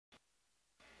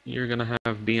You're gonna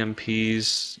have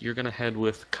BMPs. You're gonna head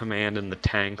with command and the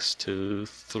tanks to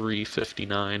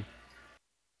 359.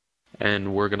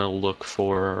 And we're gonna look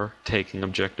for taking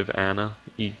objective Anna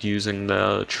using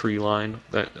the tree line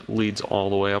that leads all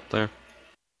the way up there.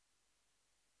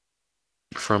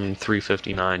 From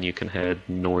 359 you can head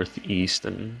northeast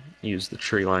and use the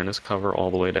tree line as cover all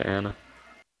the way to Anna.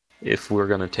 If we're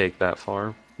gonna take that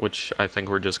far, which I think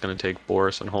we're just gonna take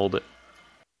Boris and hold it.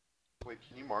 Wait,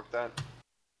 can you mark that?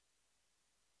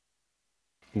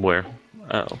 Where?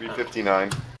 Oh.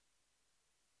 359.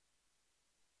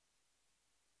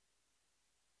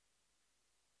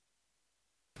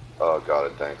 Oh, got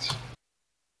it, thanks.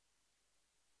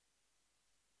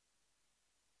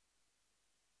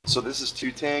 So this is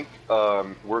 2 tank.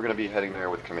 We're gonna be heading there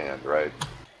with command, right?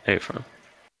 A-front.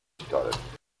 Got it.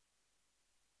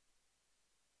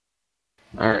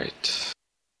 Alright.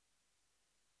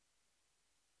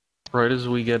 Right as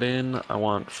we get in, I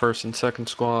want 1st and 2nd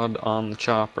squad on the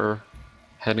chopper,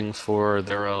 heading for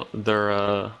their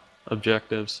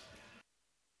objectives.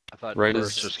 I thought Right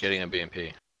first was getting a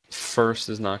BMP. 1st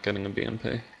is not getting a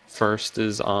BMP. 1st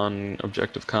is on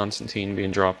objective Constantine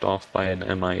being dropped off by an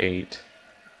MI8.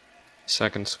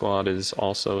 2nd squad is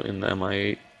also in the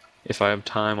MI8. If I have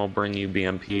time, I'll bring you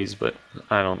BMPs, but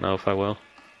I don't know if I will.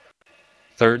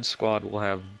 3rd squad will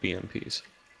have BMPs.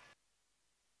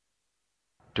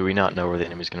 Do we not know where the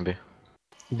enemy's going to be?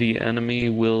 The enemy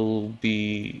will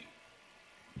be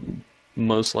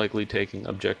most likely taking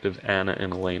objective Anna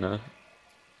and Elena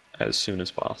as soon as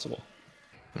possible.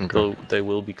 Okay. Though they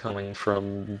will be coming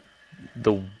from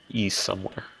the east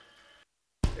somewhere.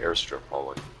 Airstrip,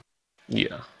 probably.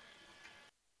 Yeah.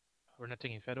 We're not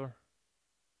taking Fedor?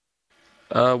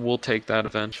 We'll take that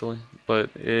eventually, but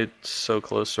it's so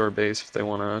close to our base. If they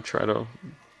want to try to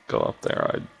go up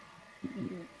there, I'd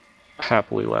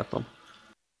happily let them.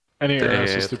 Any air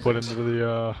assist to put into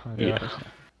the yeah.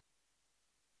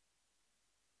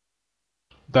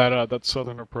 That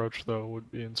southern approach though would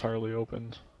be entirely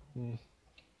open.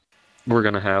 We're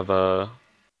gonna have I'm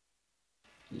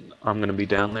gonna be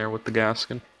down there with the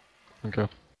Gaskin. Okay.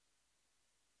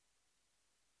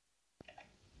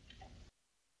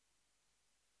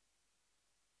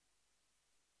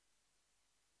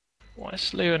 Why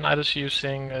is Leonidas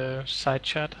using side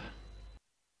chat?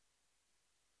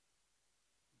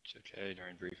 It's okay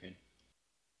during briefing.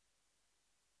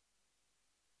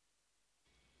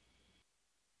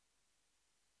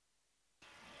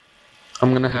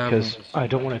 I'm gonna have. Because I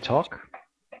don't want to talk.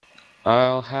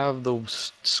 I'll have the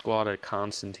squad at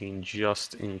Constantine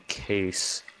just in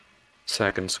case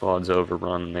 2nd squad's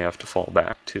overrun and they have to fall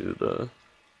back to the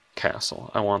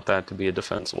castle. I want that to be a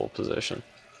defensible position.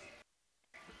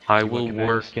 I will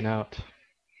work. Out.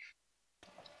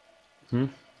 I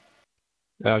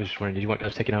was just wondering, did you want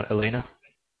us taking out Elena?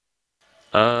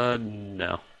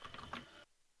 No.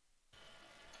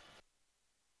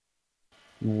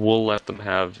 We'll let them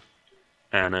have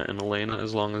Anna and Elena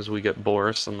as long as we get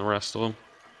Boris and the rest of them.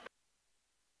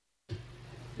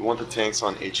 You want the tanks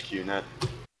on HQ net?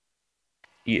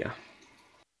 Yeah.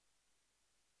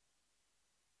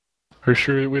 Are you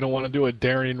sure we don't want to do a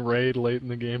daring raid late in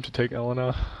the game to take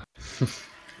Elena?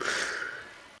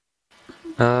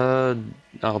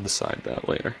 I'll decide that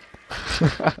later.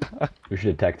 We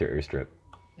should attack their airstrip.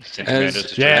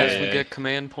 As we get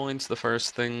command points, the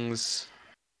first things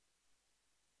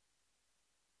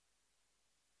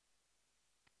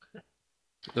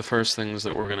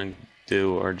that we're gonna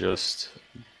do are just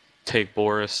take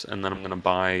Boris, and then I'm gonna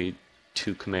buy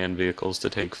 2 command vehicles to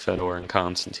take Fedor and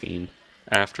Constantine.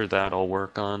 After that, I'll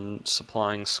work on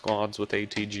supplying squads with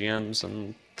ATGMs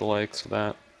and the likes of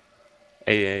that.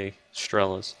 AA,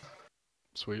 Strellas.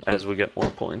 Sweet. As we get more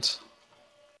points.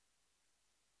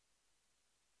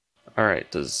 Alright,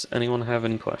 does anyone have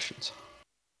any questions?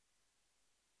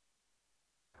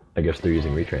 I guess they're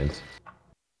using retrains.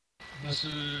 This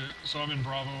is, so I'm in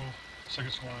Bravo,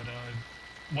 2nd squad.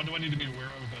 What do I need to be aware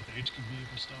of about the HQ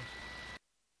vehicle stuff?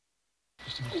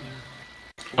 Just to be clear.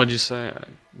 What'd you say?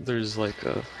 There's like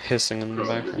a hissing in the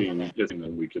background. Hissing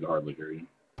and we could hardly hear you.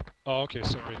 Oh, okay,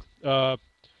 sorry.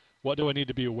 What do I need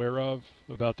to be aware of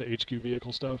about the HQ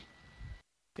vehicle stuff?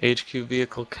 HQ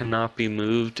vehicle cannot be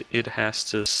moved. It has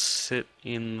to sit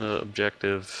in the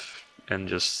objective and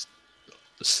just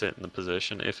sit in the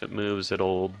position. If it moves,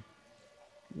 it'll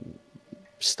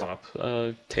stop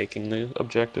taking the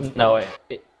objective. No,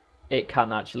 it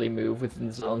can actually move within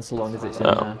the zone so long as it's in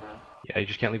there. Yeah, you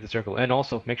just can't leave the circle. And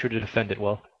also, make sure to defend it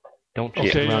well. Don't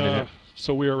just okay, run in it.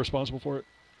 So we are responsible for it?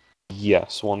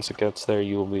 Yes, once it gets there,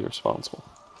 you will be responsible.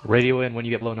 Radio in when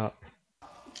you get blown up.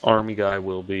 Army guy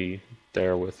will be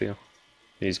there with you.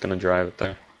 He's gonna drive it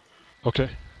there. Okay.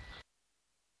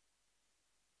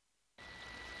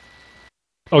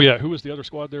 Oh yeah, who was the other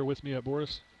squad there with me at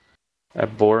Boris?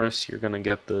 At Boris, you're gonna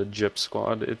get the Gyp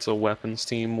squad. It's a weapons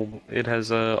team. It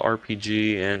has a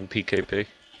RPG and PKP.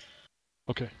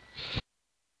 Okay.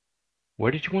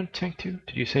 Where did you want tank to?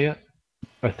 Did you say yet?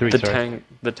 Or 3, sorry.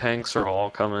 The tanks are all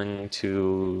coming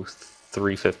to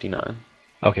 359.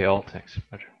 Okay, all tanks.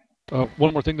 Roger.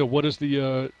 One more thing though, what is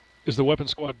the weapon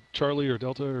squad Charlie or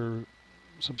Delta or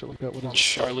something like that? What is it?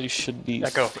 Charlie should be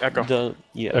Echo.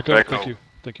 Yeah. Echo? Echo.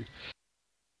 Thank you.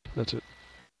 That's it.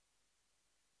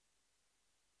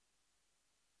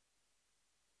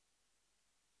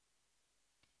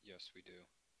 Yes, we do.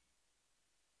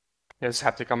 Yeah, this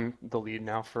Haptic, I'm the lead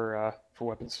now for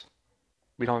weapons.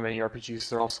 We don't have any RPGs,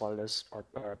 they're all slotted as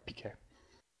PK.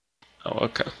 Oh,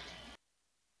 okay.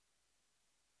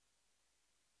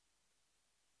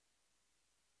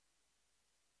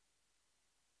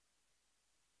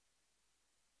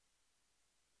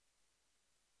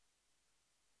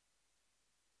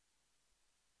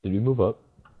 Did we move up?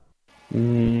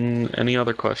 Any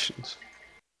other questions?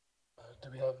 Do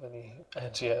we have any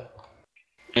anti-air?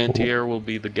 Anti-air will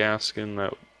be the Gaskin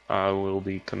that I will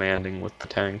be commanding with the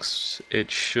tanks. It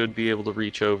should be able to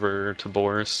reach over to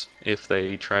Boris if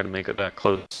they try to make it that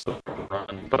close to the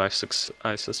run, but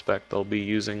I suspect they'll be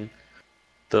using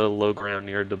the low ground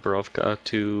near Dubrovka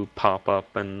to pop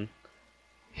up and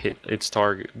hit its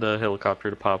target, the helicopter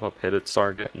to pop up, hit its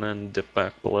target, and then dip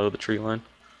back below the tree line.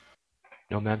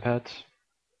 No manpads?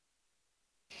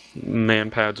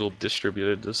 Manpads will be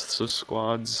distributed to the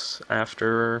squads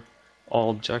after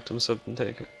all objectives have been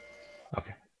taken.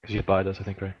 Okay. Because you buy those, I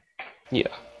think, right?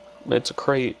 Yeah. It's a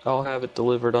crate. I'll have it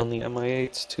delivered on the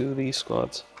MI8s to the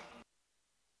squads.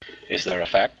 Is there a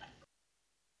fact?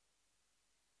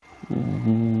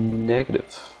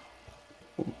 Negative.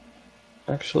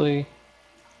 Actually,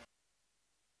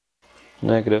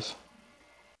 negative.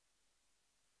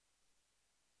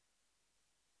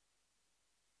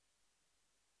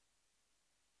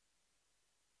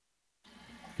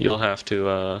 You'll have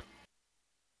to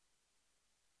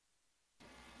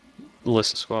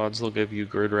list squads. They'll give you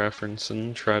grid reference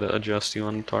and try to adjust you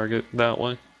on the target that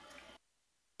way.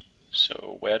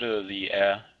 So where do the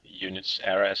air units,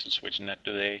 air assets, which net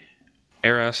do they?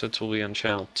 Air assets will be on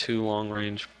channel 2 long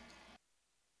range.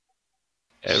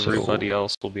 Everybody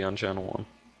else will be on channel 1.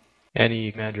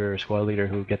 Any commander or squad leader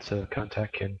who gets a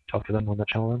contact can talk to them on that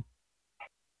channel then?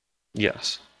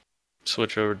 Yes.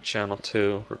 Switch over to channel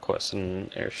 2, request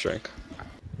an airstrike.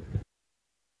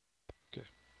 Okay.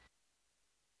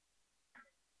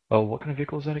 Oh, what kind of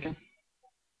vehicle is that again?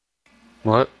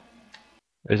 What?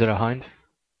 Is it a Hind?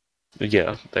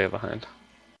 Yeah, they have a Hind.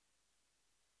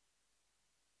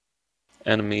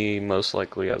 Enemy most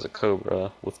likely has a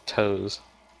Cobra with tows,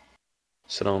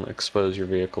 so don't expose your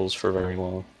vehicles for very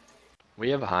long.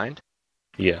 We have a Hind?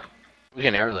 Yeah. We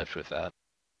can airlift with that.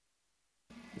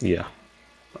 Yeah,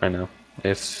 I know.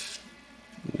 If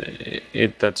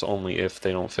that's only if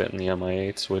they don't fit in the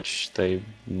MI8s, which they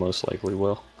most likely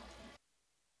will.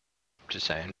 Just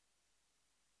saying.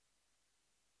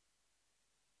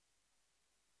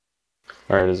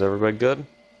 Alright, is everybody good?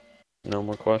 No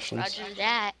more questions? Roger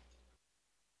that.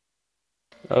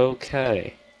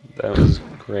 Okay, that was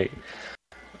great.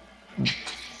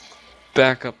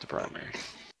 Back up to primary.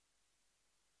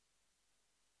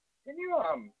 Can you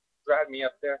drive me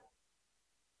up there?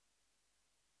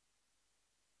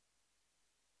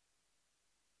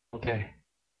 Okay.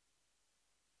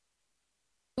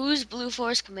 Who's Blue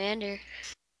Force commander?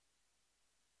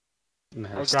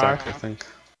 Stack, I think.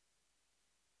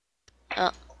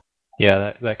 Oh.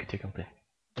 Yeah, that could take all day.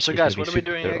 So He's guys, gonna what be are we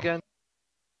super doing thorough. again?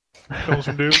 Killing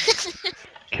some dudes.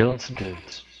 Killing some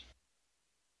dudes.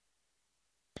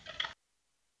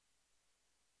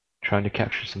 Trying to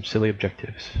capture some silly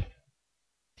objectives.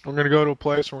 We're gonna go to a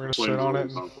place and we're gonna sit on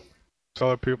it and tell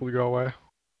other people to go away.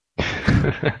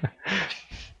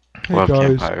 We'll have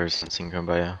guys. campfires and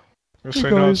Kumbaya. We're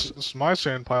saying, no, this is my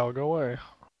sand pile, go away.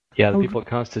 Yeah, the people at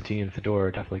Constantine and Fedora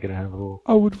are definitely gonna have a little.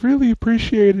 I would really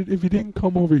appreciate it if you didn't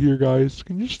come over here, guys.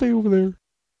 Can you stay over there?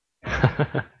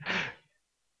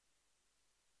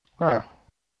 Wow.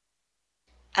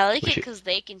 I like We it should- because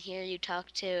they can hear you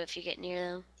talk too if you get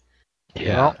near them.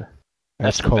 Yeah.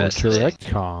 That's the called best thing. direct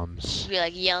comms. You'd be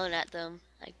like yelling at them,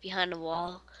 like behind a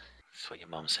wall. That's what your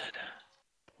mom said.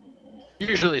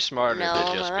 Usually smarter No, to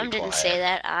my just mom be didn't quiet. say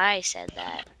that. I said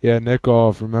that. Yeah, Nick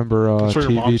off. Remember That's what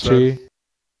your mom TVT?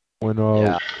 When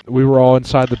Yeah. we were all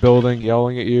inside the building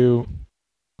yelling at you?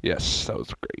 Yes, that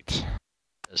was great.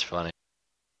 It's funny.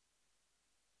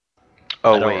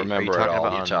 Oh I don't wait, remember are you at talking all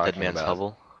about what on you're Dead talking Man's about.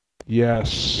 Hovel?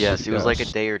 Yes. Yes, it was like a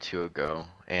yes. day or two ago,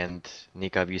 and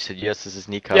Nikov, you said, yes, this is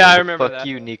Nikov. Yeah, I was like, remember Fuck that.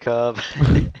 you,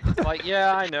 Nikov. Like,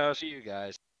 yeah, I know. See you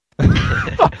guys.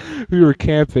 We were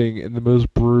camping in the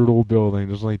most brutal building.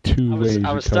 There's only two ways I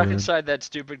you was stuck turn. inside that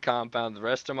stupid compound. The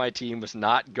rest of my team was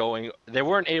not going. They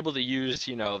weren't able to use,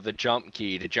 the jump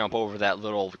key to jump over that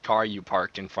little car you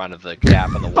parked in front of the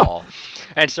gap in the wall.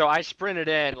 And so I sprinted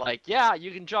in, like, yeah,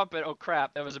 you can jump it. Oh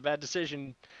crap, that was a bad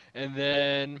decision. And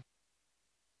then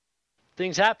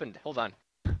things happened. Hold on.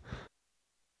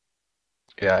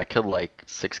 Yeah, I killed like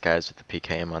 6 guys with the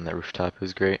PKM on the rooftop. It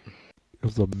was great. It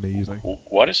was amazing.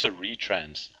 What is a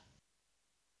retrans?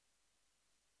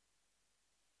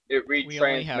 It We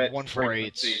only have retransmits 148s.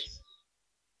 frequencies.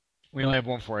 We only have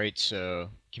 148, so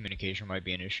communication might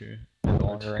be an issue at the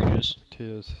longer ranges.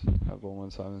 Tears have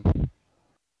 117.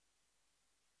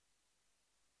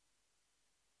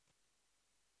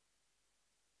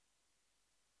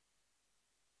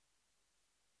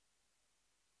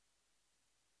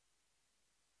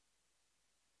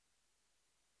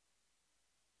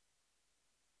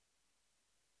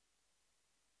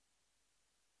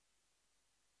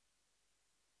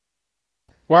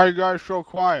 Why are you guys so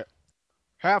quiet?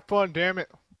 Have fun, damn it.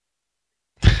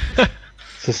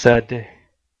 It's a sad day.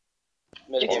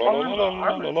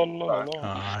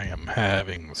 I am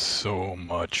having so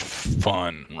much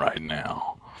fun right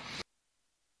now.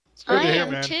 It's good I to hear,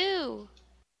 am man. too.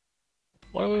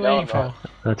 What are we waiting for?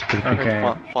 That's pretty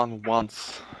Okay. Fun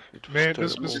once. Man,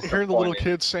 this hearing the little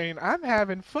kids saying, I'm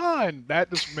having fun, that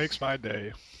just makes my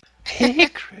day. Hey,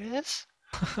 Chris.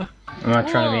 I'm not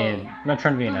trying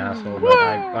to be an asshole, but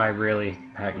I really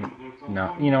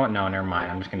no. You know what? No, never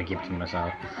mind. I'm just gonna keep it to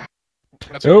myself.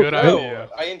 That's a good No, idea.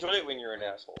 I enjoy it when you're an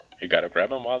asshole. You gotta grab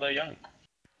them while they're young.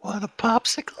 Want a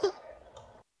popsicle?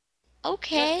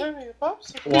 Okay.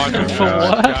 Watch it For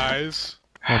what? guys.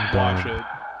 I'm Watch done. it.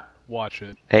 Watch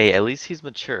it. Hey, at least he's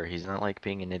mature. He's not like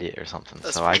being an idiot or something.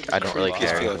 That's So I pretty don't really creepy.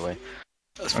 care either way.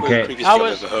 That's Okay. the creepiest job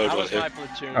I've ever heard, was my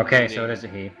platoon Okay, leading so it is a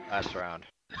he. last round.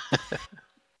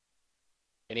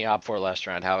 Any op for last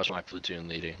round, how was my platoon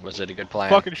leading? Was it a good plan?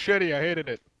 Fucking shitty, I hated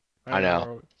it. I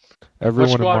know.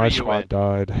 Everyone in squad were my you squad in?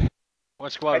 died.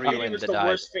 What squad were you it in was that the died?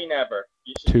 worst screen ever.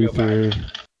 You should Two feel bad. theory.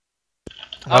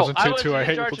 I was in I 2-2, wasn't I in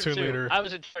hate your charge of platoon 2. leader. I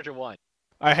was in charge of 1.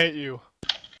 I hate you.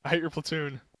 I hate your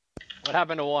platoon. What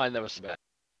happened to 1 that was bad?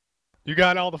 You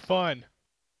got all the fun.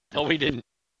 No, we didn't.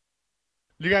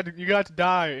 You got to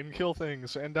die and kill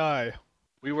things and die.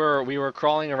 We were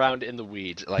crawling around in the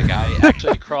weeds. Like, I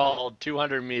actually crawled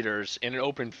 200 meters in an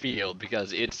open field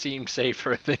because it seemed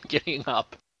safer than getting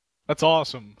up. That's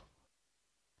awesome.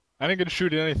 I didn't get to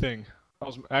shoot at anything.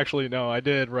 No, I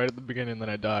did right at the beginning, then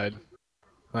I died.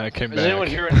 Then I came Was back. anyone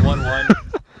here in 1-1?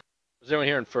 Was anyone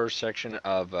here in first section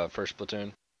of first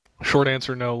platoon? Short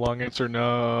answer no, long answer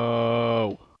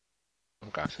no.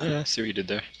 Okay. Yeah, I see what you did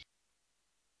there.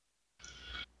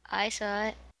 I saw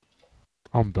it.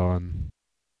 I'm done.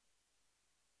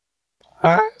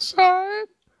 I saw it.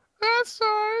 I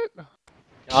saw it.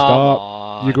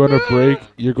 Stop. You're going to break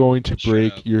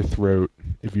your throat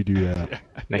if you do that.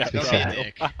 Makes me Don't be a sad.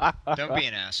 dick. Don't be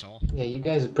an asshole. Yeah, you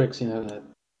guys are pricks, you know that.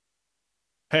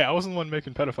 Hey, I wasn't the one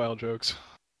making pedophile jokes.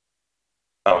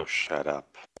 Oh, shut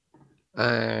up.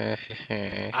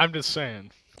 I'm just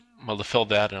saying. Well, to fill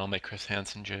that, and I'll make Chris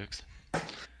Hansen jokes.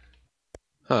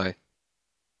 Hi.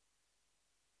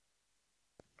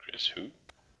 Chris who?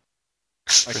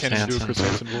 I can't even do a Chris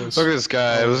Hansen voice. Look at this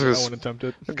guy. I Look at this. won't attempt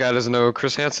it. The guy doesn't know who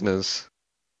Chris Hansen is.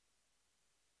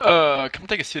 Come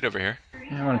take a seat over here.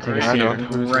 I want to take a I seat know.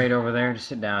 right over there. Just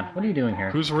sit down. What are you doing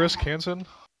here? Who's Risk Hansen?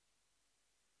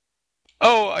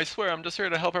 Oh, I swear, I'm just here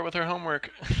to help her with her homework.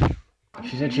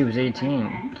 She said she was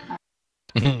 18.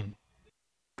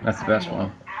 That's the best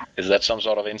one. Is that some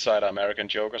sort of inside American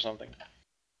joke or something?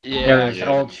 Yeah, there's an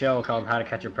old show called How to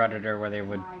Catch a Predator where they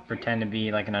would pretend to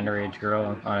be like an underage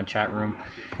girl on a chat room.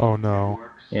 Oh no.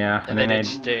 Yeah, And then they did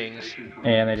stings.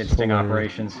 Yeah, they did sting Hilarious.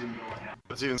 operations.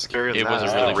 What's even scarier than It was that a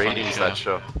is really the funny ratings show. that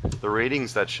show. The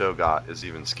ratings that show got is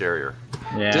even scarier.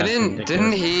 Yeah.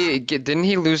 Didn't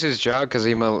he lose his job because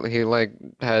he like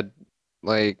had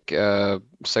like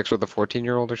sex with a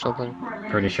 14-year-old or something?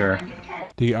 Pretty sure.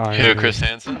 The irony. Who, Chris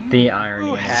Hansen? The irony.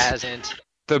 Who in it. hasn't?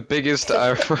 The biggest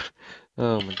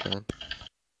Oh my god.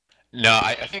 No,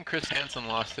 I think Chris Hansen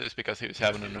lost his because he was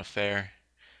having an affair.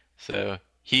 So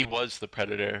he was the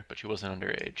predator, but she wasn't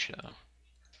underage. So.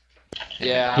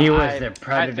 Yeah. He was I the think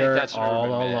predator that's an all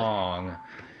urban myth. along.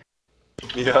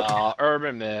 Yep.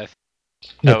 Urban myth.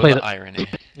 That was play the the- irony.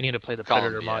 You need to play the Call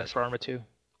Predator him, mod yes. for Arma 2.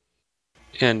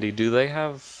 Andy, do they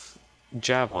have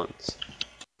javelins?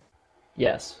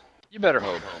 Yes. You better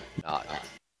hope not.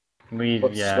 We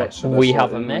We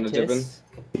have a Metis.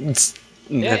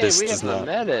 Metis we does have a not.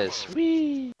 Metis.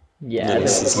 Wee. Yeah,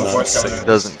 Metis is not sick.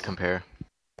 Doesn't compare.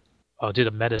 Oh, dude,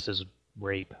 a Metis is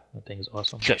rape. That thing is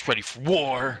awesome. Just ready for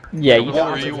war. Yeah, Gonna you don't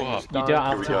war have to, you up. you don't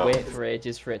have to wait for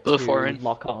ages for it Blue to foreign.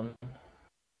 lock on.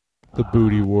 The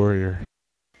booty warrior.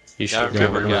 You should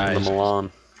remember, remember the guys.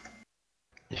 Milan.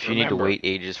 If you need to Remember. wait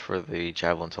ages for the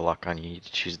javelin to lock on, you need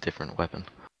to choose a different weapon.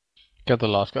 Got the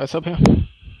last guys up here.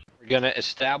 We're gonna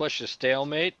establish a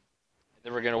stalemate, and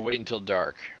then we're gonna wait until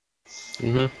dark.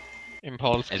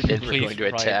 Impulse. And could you then we're going please to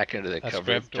write attack into the a cover of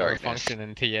script or a darkness. function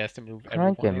in TS to move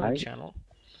Crank everyone him, in the mate. channel.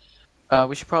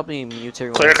 We should probably mute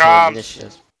everyone Clear until comms.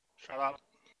 initiative. Shut up.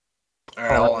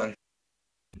 Alright, hold on.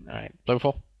 Alright,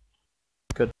 Blueful.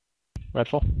 Good.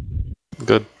 Redful.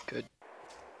 Good. Good.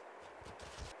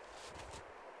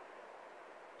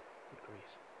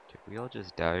 Did we all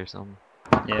just die or something?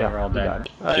 Yeah, we're all dead.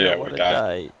 I Yeah, don't we wanna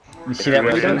died. die. You see that?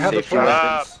 We don't have the full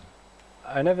weapons.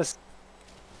 I never.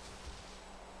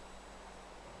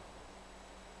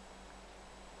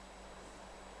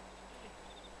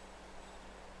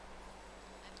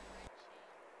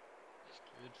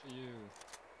 Good for you.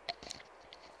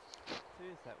 Who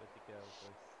is that with the girl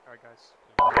voice? Alright, guys.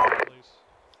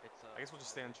 I guess we'll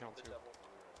just stay on channel 2. Because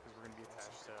we're going to be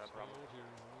attached to Bravo.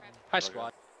 Hi,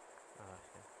 squad. Oh,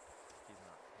 okay. He's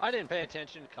not. I didn't pay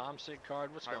attention. Comsig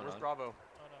card. What's Alright, going where's on? Bravo?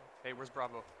 Hey, where's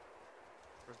Bravo?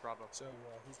 Where's Bravo? So,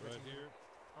 who's Right here.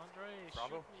 Andre,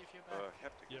 Bravo? shoot me if you're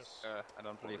back. Yes. I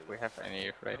don't believe we have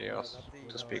any radios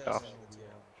to speak of.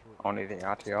 Only the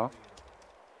RTO.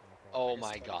 Oh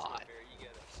my god.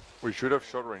 We should have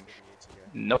short range.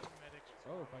 Nope.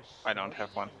 I don't have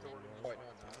one. Oh,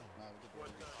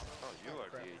 you are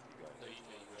the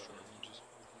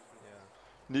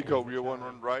Nico, we are one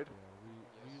run right?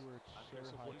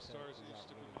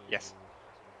 Yes.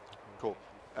 Cool.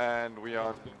 And we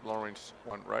are long range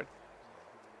 1, right?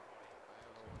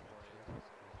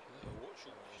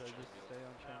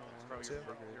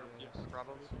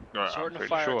 Bravo? No, I'm Sorting the pretty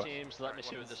fire sure. teams. Let me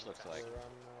see what this looks like.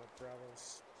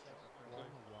 Bravo's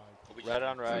Red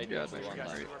on right, Yeah, blue on they-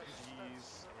 left.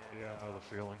 Yeah, I have a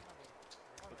feeling.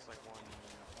 Looks like one.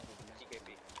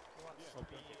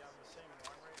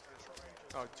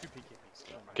 Oh, 2 PKPs.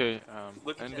 Okay,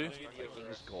 Andy?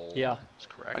 Gold. Yeah. That's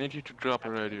correct. I need you to drop a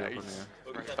radio over here.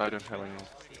 I don't have any.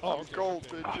 Oh, Let's go,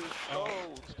 bitches! Oh, Go!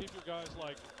 just keep your guys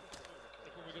like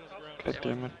when we get on the ground. God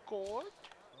damn it.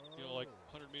 You know, like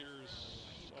 100 meters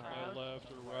on my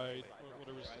left or right,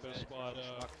 whatever's the best spot. Oh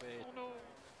no.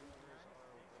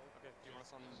 Okay, do you want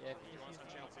us on, Yeah, do you want us on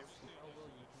channel 2?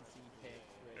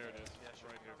 There it is. It's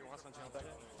right here. Do you want us on channel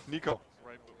 2? Nico,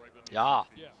 Yeah.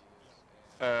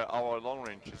 Yeah. our long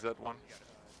range, is that 1?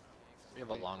 We have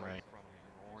a long range.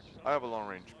 I have a long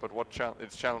range, but what channel?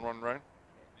 It's channel 1, right?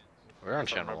 We're on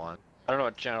channel 1. I don't know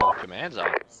what channel command's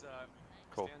on.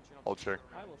 Cool. I'll check.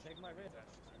 I will take my red.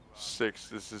 6,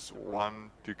 this is 1.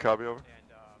 Do you copy over?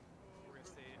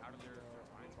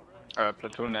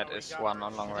 Platoon net is 1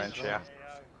 on long range, yeah.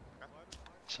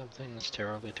 Something's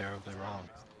terribly, terribly wrong.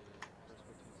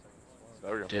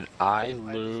 There we go. Did I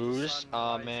lose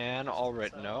a man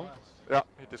already? No? Yeah,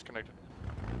 he disconnected.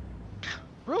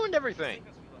 Ruined everything!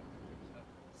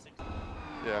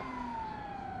 Yeah.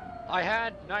 I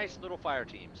had nice little fire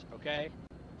teams, okay?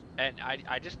 And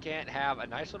I just can't have a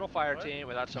nice little fire team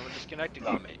without someone disconnecting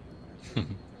on me.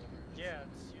 Yeah,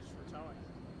 it's used for towing.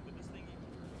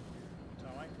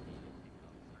 Towing?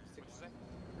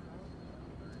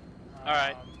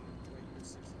 Alright.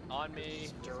 On me,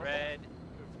 red,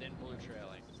 then blue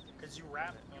trailing. Because you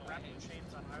wrap the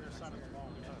chains on either side of the wall.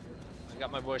 I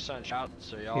got my voice on shout,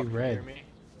 so y'all Hey, can Red. hear me.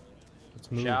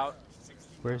 Let's move. Shout.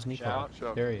 Where's Nico?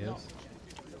 Shout. There he is.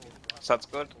 That's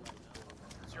good.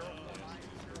 When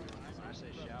I say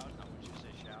shout, I want you to say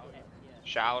shout.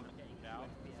 Shout.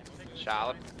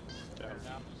 Shout.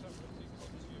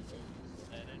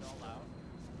 Let it all out.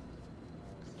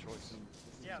 Good choice.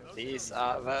 These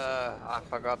are the... I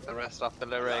forgot the rest of the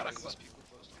lyrics.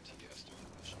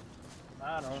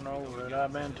 I don't know what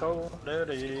I've been told.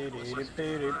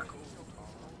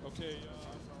 Okay,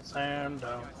 Sam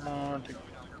don't want to.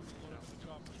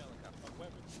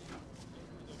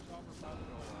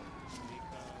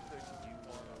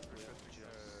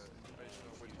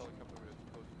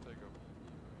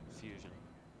 Fusion.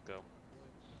 Go.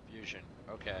 Fusion.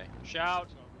 Okay. Shout.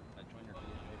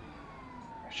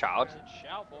 Shout.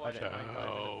 Shout, boy. Shout. No,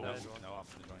 I'm gonna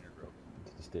join your group.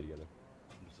 Stay together.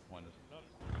 I'm disappointed.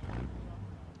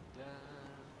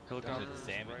 Helicopter.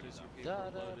 Sam Right as you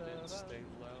get loaded in, stay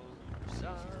low.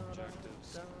 Secure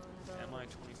objectives.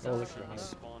 MI-24 should be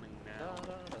spawning now.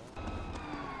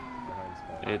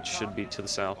 It should be to the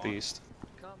southeast.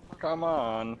 Come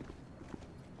on.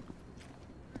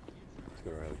 Let's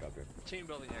go to our helicopter. Team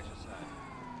building exercise.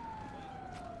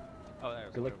 Oh, there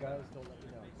we Good go. luck, guys. Don't let me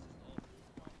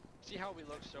know. See how we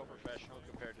look so professional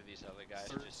compared to these other guys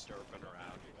just derping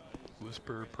around.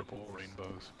 Whisper purple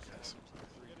rainbows. Yes.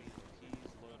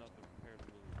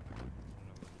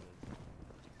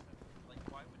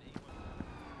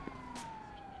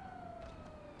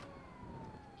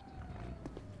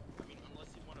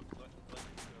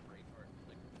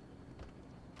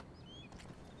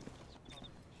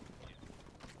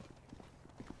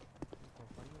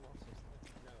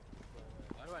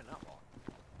 Why do I not walk?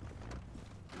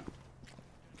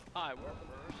 Hi, we're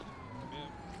first.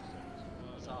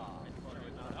 Huzzah. Are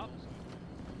we not up?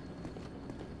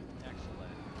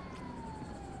 Excellent.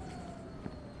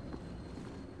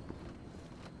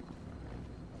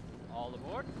 All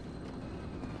aboard?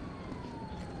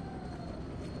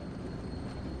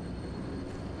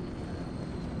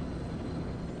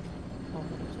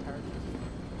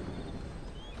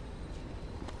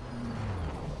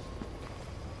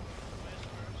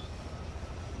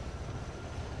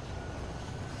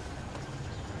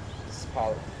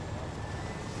 Pilot.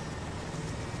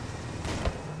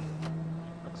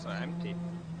 Looks empty. It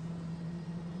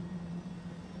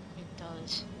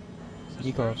does.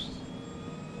 Nikos.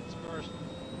 Spurs.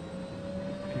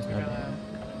 He's not.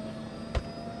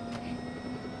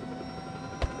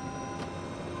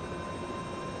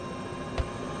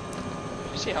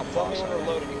 You see how close I am?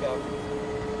 Loaded to go.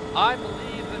 I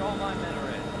believe that all my men are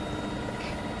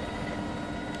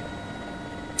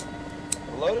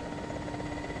in. Loaded?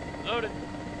 Loaded.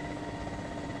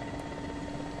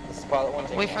 This is pilot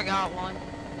 1. We forgot one.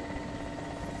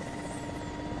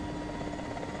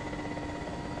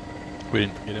 We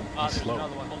didn't forget him. He's There's slow.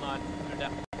 another one. Hold on. Put it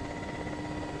down.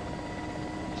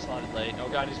 He slotted late. Oh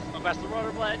god, he's past the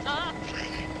rotor blades. Ah!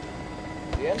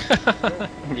 The end?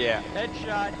 Yeah.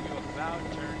 Headshot. You have now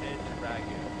turned into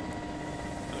Ragu.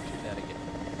 Don't do that again.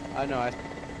 I know. I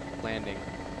landing.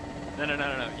 No.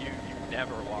 You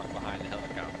never walk behind the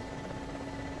helicopter.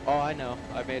 Oh, I know.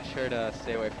 I made sure to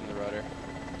stay away from the rotor.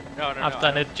 No. I've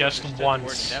done it just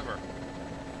once. Never.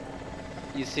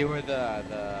 You see where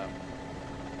the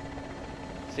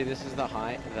see, this is the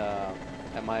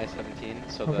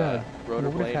MI-17, so Oh the god. rotor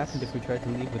What would have blades. happened if we tried to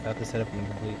leave without the setup being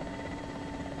complete?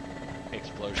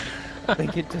 Explosion.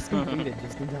 Like it just completed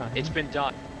just in time. It's been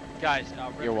done. Guys,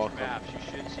 You're welcome. maps. You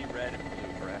should see red and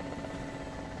blue, correct?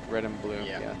 Red and blue,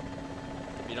 yeah.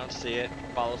 If you don't see it,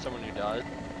 follow someone who does.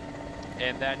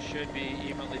 And that should be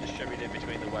evenly distributed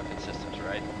between the weapon systems,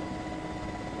 right?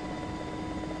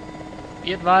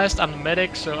 Be advised, I'm a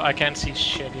medic, so I can't see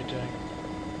shit you're doing.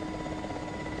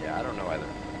 Yeah, I don't know either.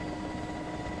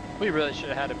 We really should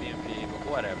have had a BMP, but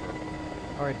whatever.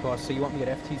 Alright, boss, so you want me at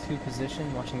FT2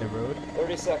 position, watching the road?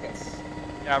 30 seconds.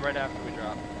 Yeah, right after we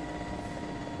drop.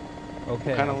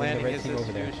 Okay, What kind I'll of bring the landing red is team this,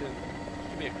 over there. Fusion?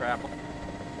 Give me a crap.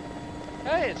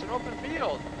 Hey, it's an open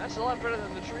field. That's a lot better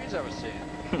than the trees I was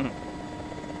seeing.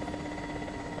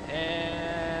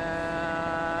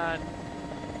 And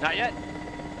not yet.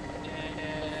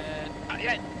 And not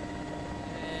yet.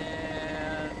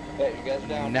 And Hey, you guys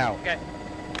down? Now. okay.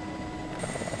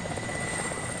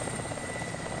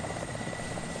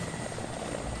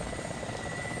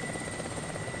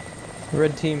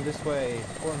 Red team this way,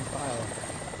 form file.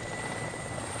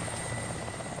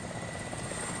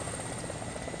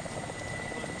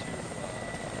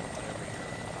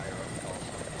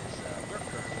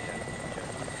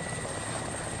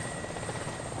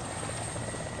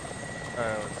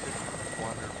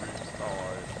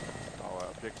 Our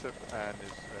objective and is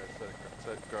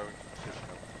going to position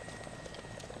of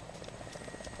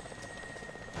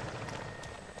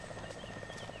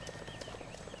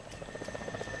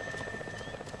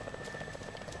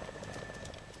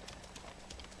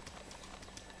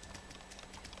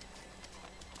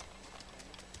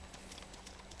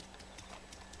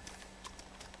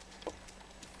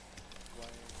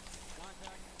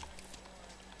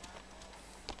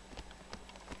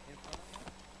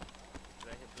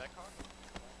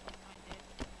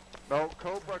No,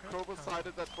 Cobra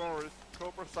sighted that forest.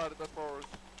 Cobra sighted that forest.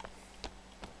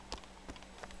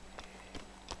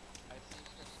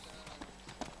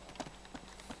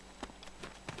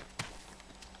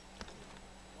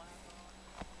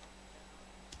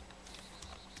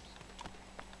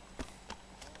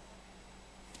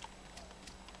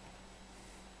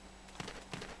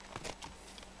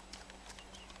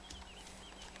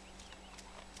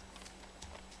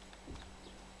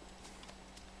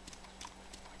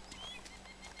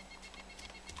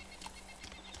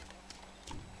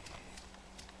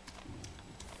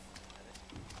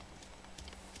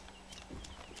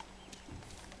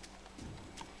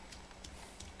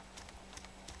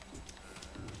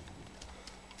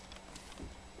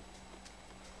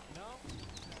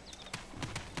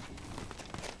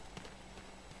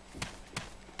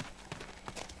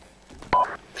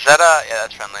 Is that yeah,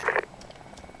 that's friendly.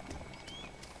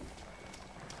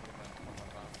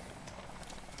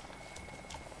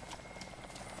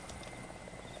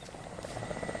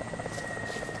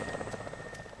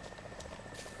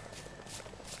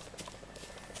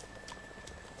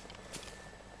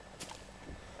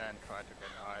 And try to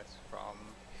get eyes from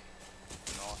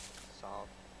north, south.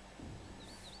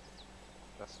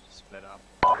 Just split up.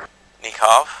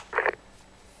 Nikov?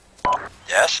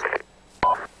 Yes?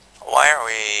 Why are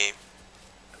we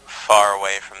far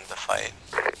away from the fight?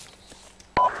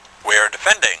 We're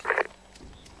defending.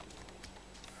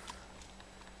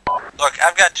 Look,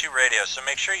 I've got 2 radios, so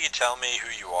make sure you tell me who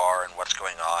you are and what's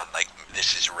going on. Like,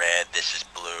 this is red, this is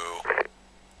blue.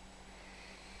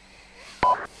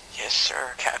 Yes,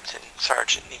 sir, Captain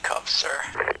Sergeant Nikov, sir.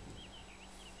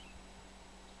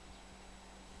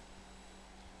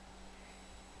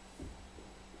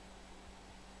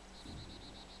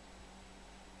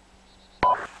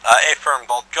 Affirm,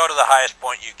 go to the highest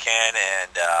point you can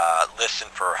and listen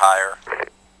for higher.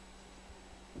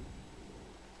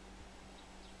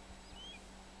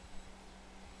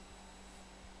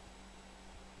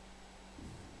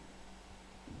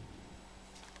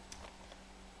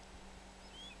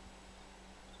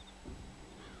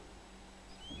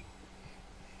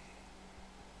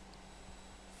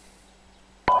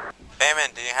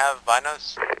 Bayman, do you have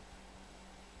binos?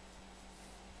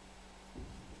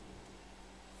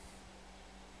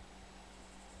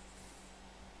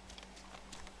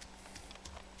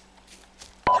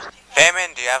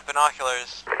 Bayman, do you have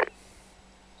binoculars?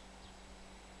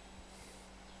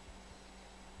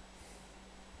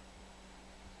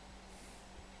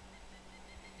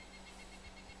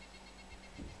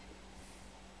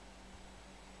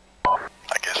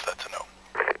 I guess that's a no.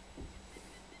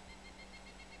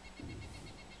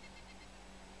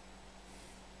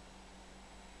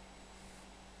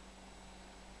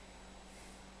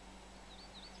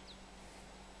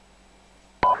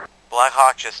 Black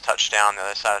Hawk just touched down the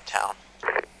other side of town.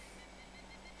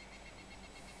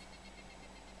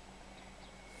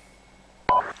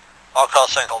 I'll call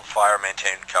Sentinel Fire,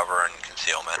 maintain cover and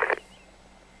concealment.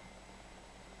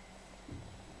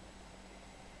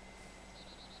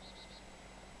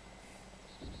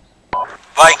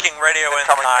 Viking radio in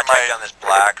contact on this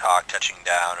Black Hawk touching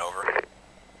down, over.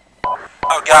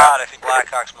 Oh god, I think Black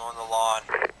Hawk's mowing the lawn.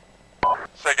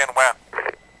 Say again, where?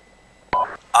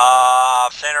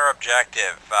 Center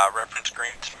objective, reference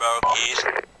green smoke, east.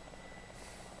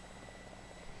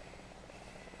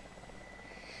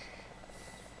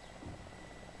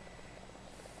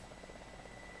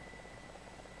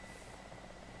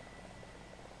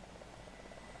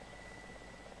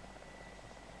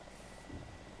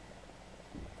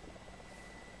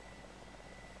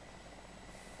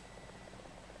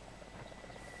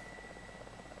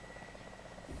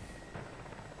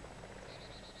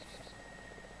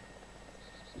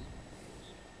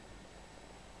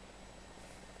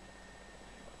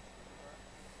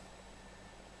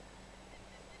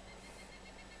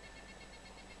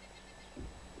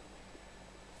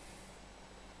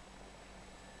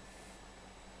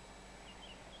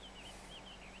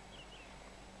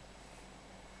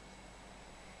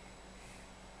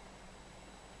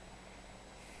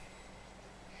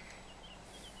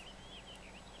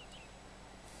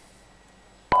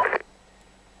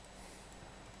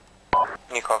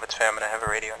 Nikov, it's Fam, and I have a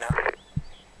radio now.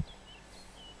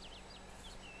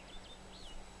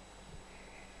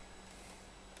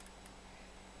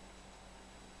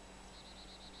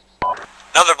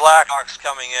 Another Black Hawk's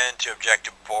coming in to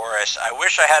objective Boris. I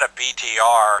wish I had a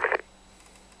BTR.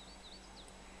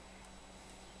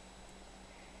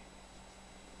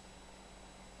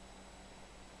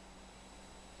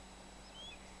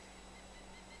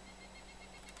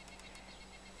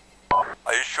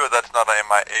 Are you sure that's not an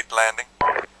MI-8 landing?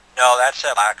 No, that's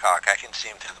a Black Hawk. I can see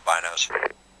him through the binos.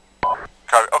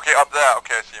 Okay, up there.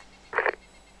 Okay, I see him.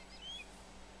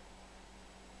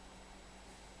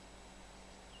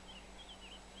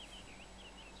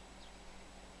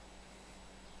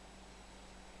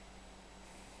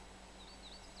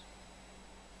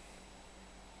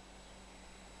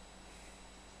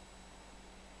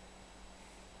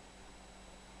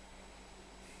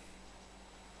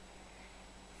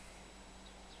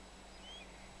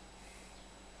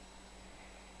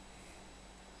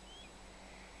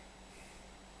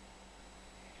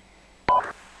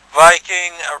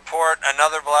 Viking, report,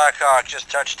 another Black Hawk just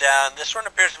touched down. This one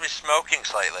appears to be smoking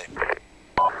slightly.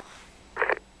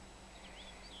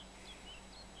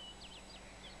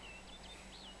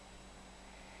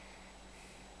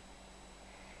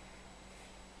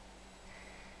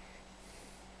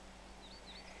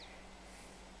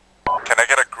 Can I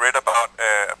get a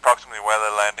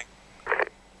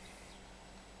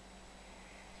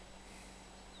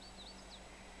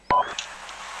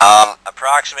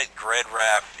approximate grid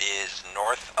ref is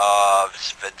north of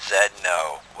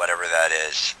Svedzedno, whatever that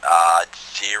is.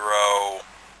 0.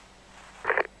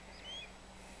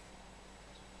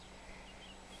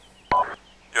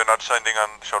 You're not sending on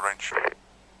short range.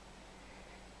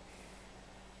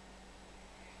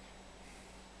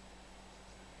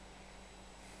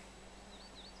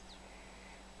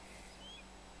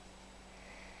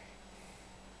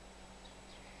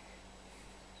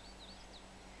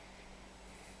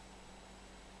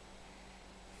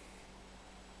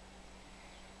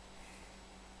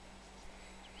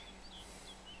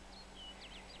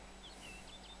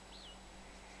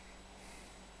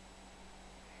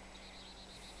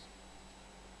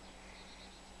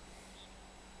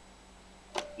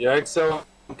 Yeah, Excel,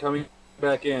 I'm coming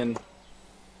back in.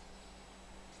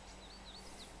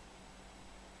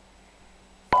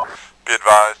 Be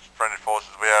advised, friendly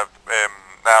forces, we have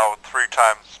now 3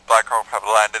 times Blackhawk have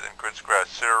landed in grid square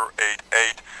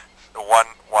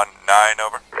 088119,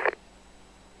 over.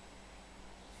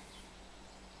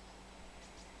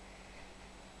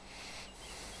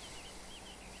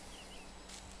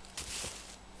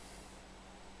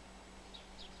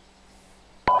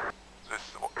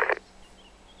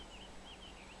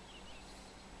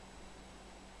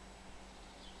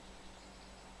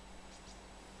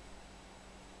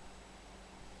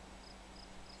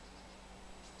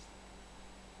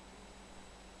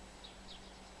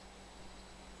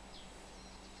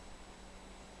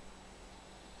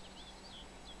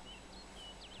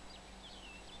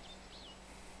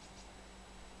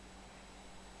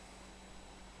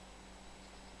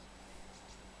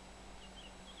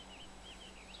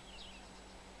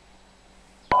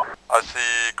 I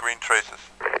see green traces.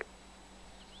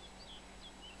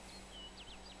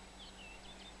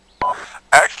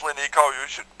 Actually, Nico, you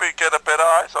should get a better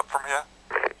eyes up from here.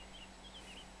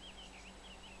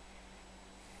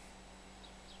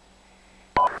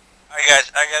 Alright guys,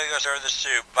 I gotta go serve the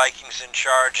soup. Vikings in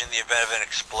charge in the event of an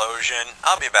explosion.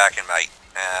 I'll be back in like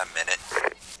a minute.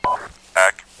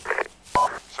 Back.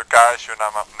 So guys, you're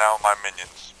now my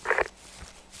minions.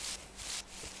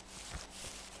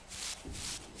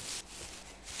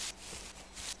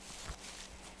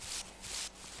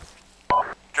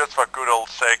 Just for good old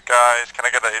sake, guys, can I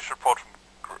get an ace report from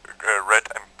red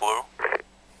and blue?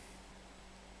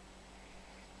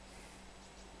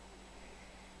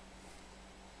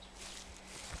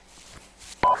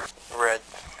 Red,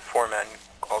 4 men,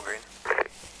 all green.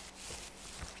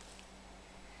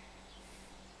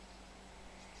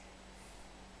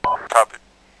 Copy.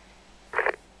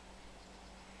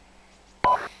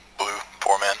 Blue,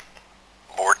 4 men,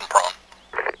 board and prone.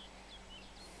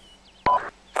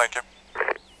 Thank you.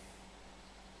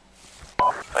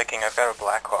 Viking, I've got a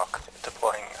Blackhawk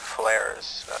deploying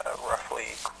flares,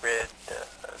 roughly grid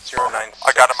 096.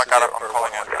 I got him, I'm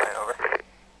calling in. Over.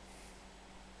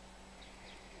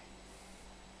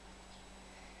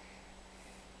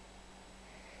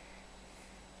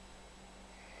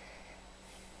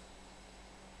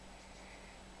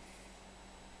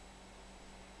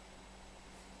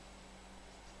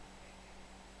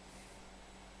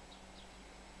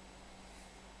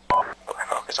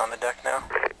 Blackhawk is on the deck now.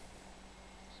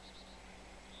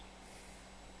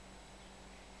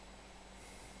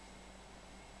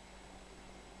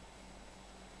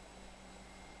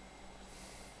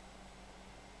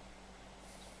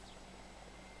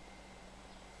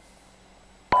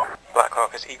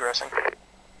 Blackhawk is egressing.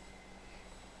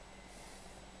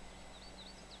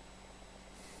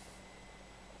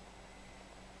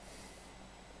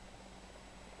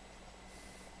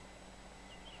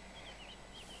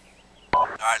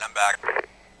 Alright, I'm back.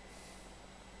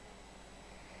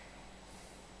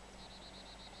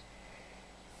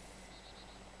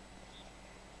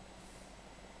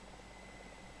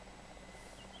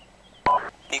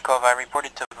 Nikov, I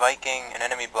reported to Viking, an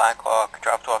enemy Blackhawk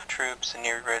dropped off troops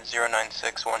near grid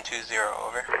 096120,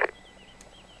 over.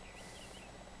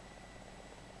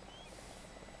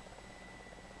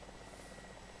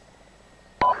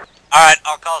 Alright,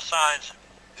 I'll call signs.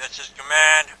 This is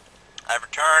command. I've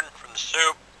returned from the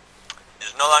soup. It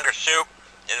is no longer soup.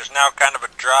 It is now kind of a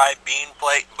dry bean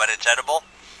plate, but it's edible.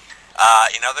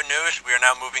 In other news, we are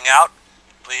now moving out.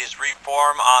 Please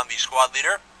reform on the squad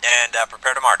leader and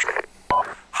prepare to march.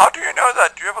 How do you know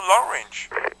that? Do you have a long range?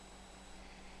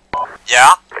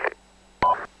 Yeah?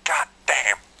 God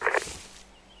damn.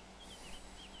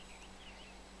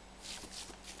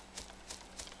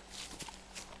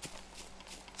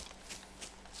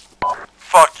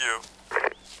 Fuck you.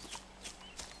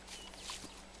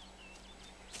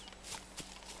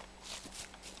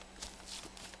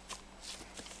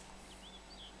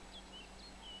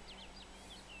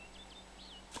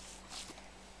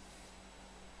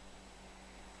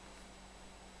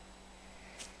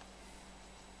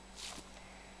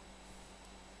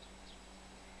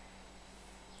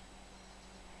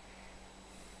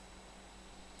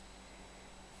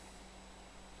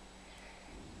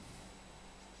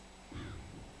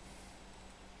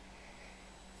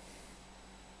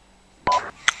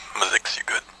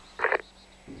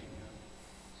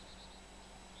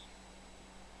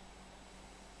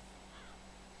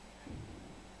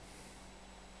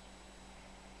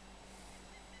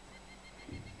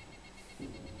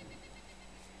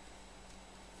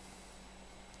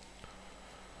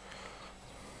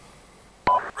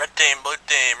 blue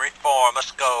team, reform,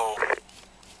 let's go.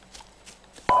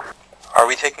 Are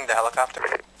we taking the helicopter?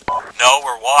 No,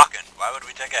 we're walking. Why would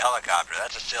we take a helicopter?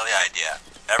 That's a silly idea.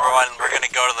 Everyone, we're going to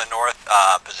go to the north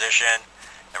position,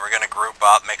 and we're going to group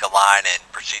up, make a line, and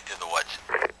proceed through the woods.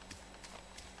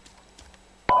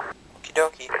 Okie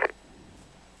dokie.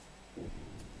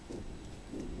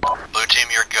 Blue team,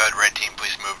 you're good. Red team,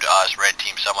 please move to us. Red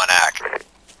team, someone act.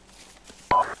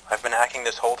 I've been hacking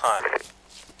this whole time.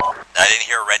 I didn't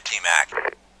hear red team act.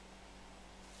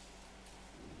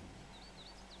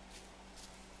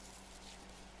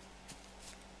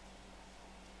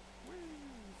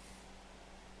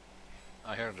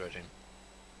 I heard red team.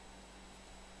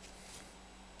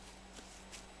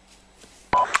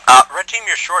 Red team,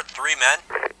 you're short 3 men.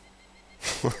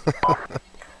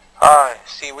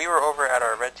 See, we were over at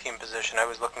our red team position. I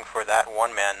was looking for that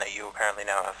one man that you apparently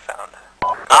now have found.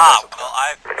 Well,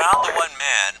 I found the one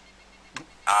man.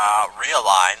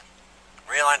 Realign.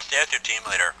 Realign stay with your team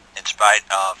leader, in spite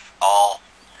of all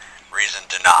reason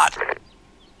to not.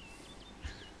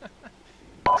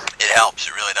 It helps,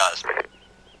 it really does.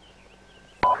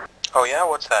 Oh yeah,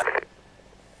 what's that?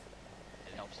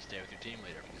 It helps to stay with your team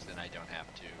leader, because then I don't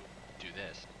have to do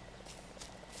this.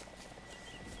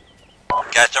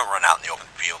 Guys, don't run out in the open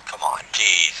field, come on,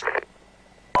 jeez.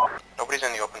 Nobody's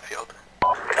in the open field.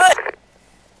 Good!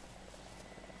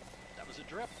 That was a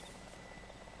drip.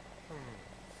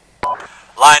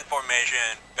 Line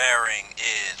formation, bearing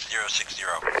is 060.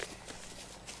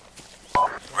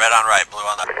 Red on right, blue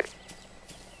on left.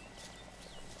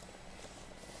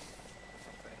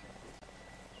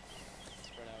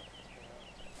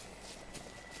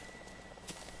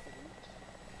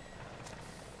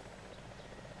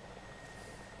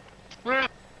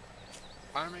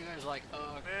 Army guy's like,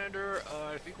 Commander,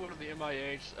 I think one of the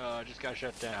MI8s just got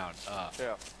shut down.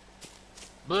 Yeah.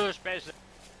 Blue space.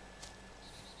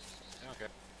 Okay.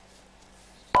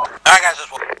 Alright guys,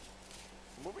 let's walk.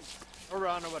 Moving. Or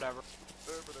run or whatever.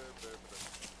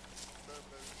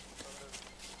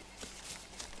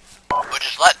 We'll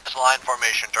just let this line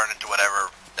formation turn into whatever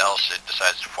else it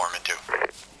decides to form into.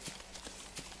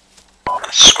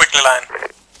 Squiggly line.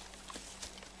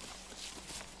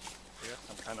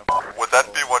 Would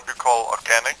that be what we call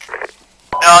organic?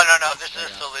 No, this is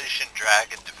a solution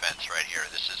dragon defense right here.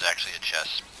 This is actually a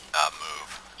chess move.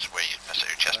 It's where you mess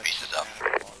your chess pieces up.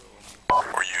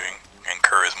 Where you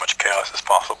incur as much chaos as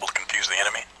possible to confuse the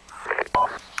enemy.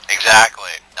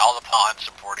 Exactly. All the pawns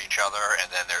support each other, and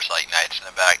then there's like knights in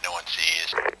the back no one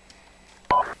sees.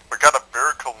 We got a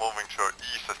miracle moving to our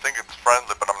east. I think it's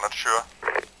friendly, but I'm not sure.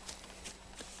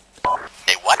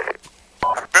 A what?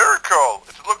 A miracle!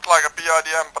 It looked like a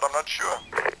BRDM, but I'm not sure.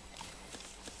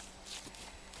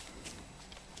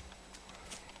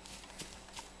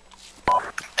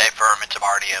 Affirm, it's a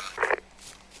RDM.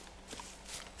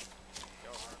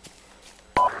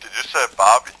 Did you say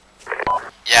Bobby?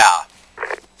 Yeah.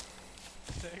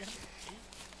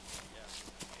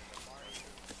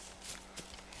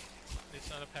 It's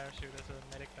not a parachute, it's a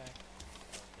medic bag.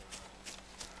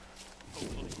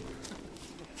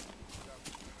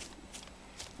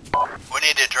 We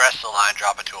need to address the line,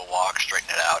 drop it to a walk, straighten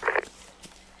it out.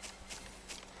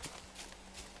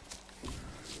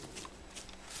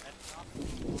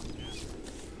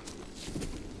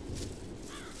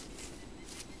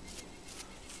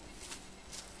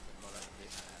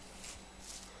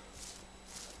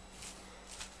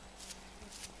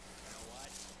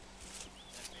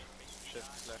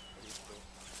 Shift left, east,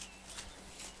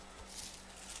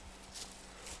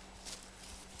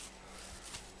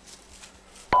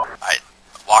 Alright,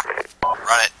 walk,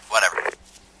 run it, whatever.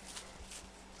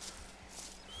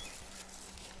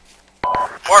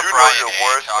 You know you're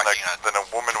worse than a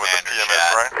woman with a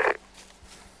PMS, right?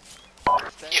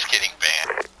 He's getting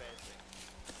banned.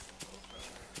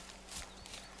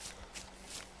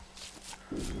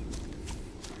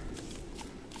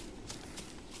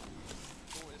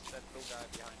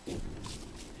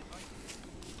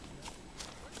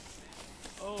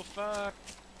 Oh fuck!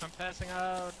 I'm passing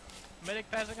out. Medic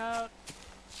passing out.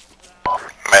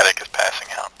 Medic is passing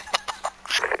out.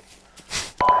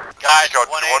 Guys, Nico,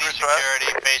 180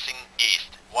 security facing east.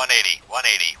 180,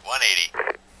 180,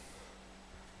 180.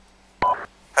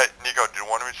 Hey, Nico, do you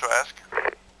want me to ask?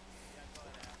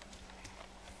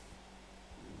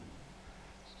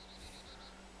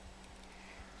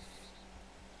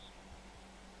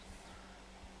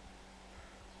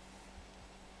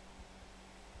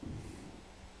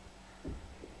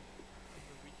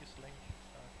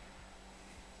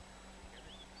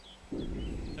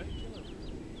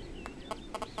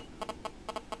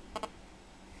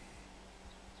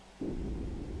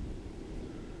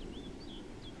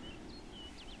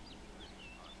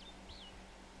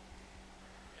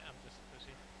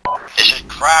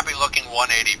 crappy looking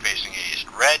 180 facing east.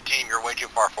 Red team, you're way too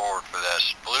far forward for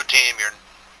this. Blue team, you're...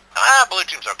 blue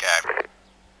team's okay.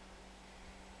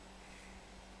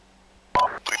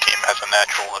 Blue team has a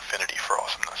natural affinity for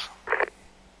awesomeness.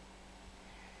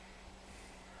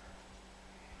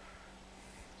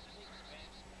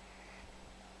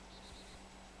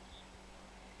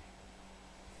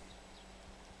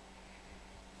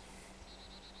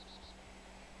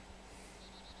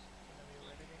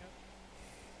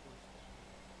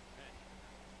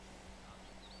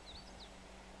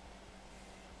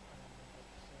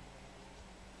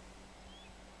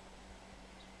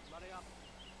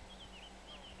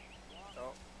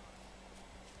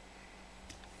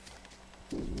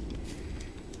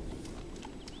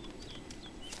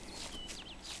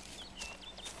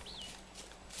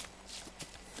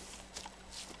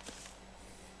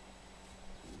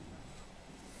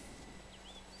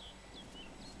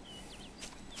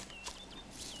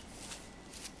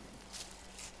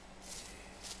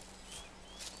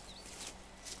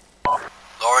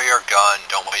 Lower your gun,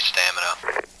 don't waste stamina.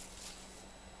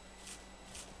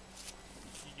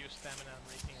 You use stamina on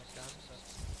raising a gun, but...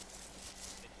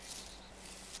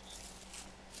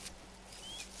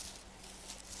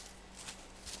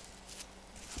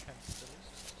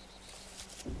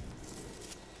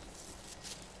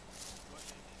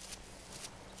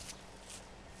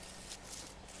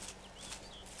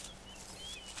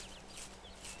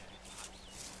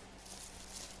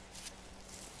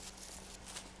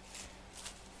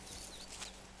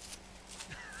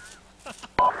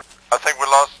 I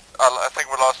think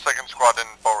we lost second squad in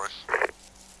Boris.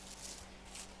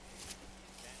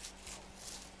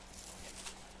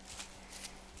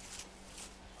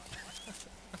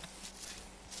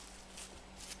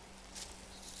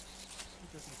 He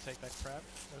doesn't take that crap,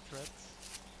 no threats.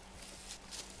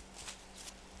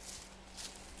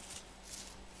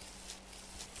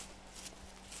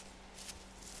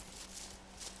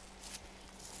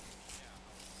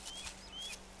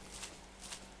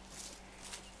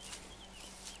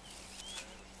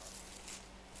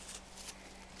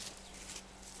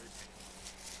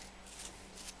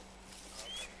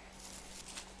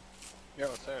 Yo,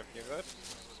 Serp, you good?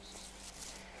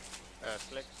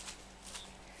 Slick.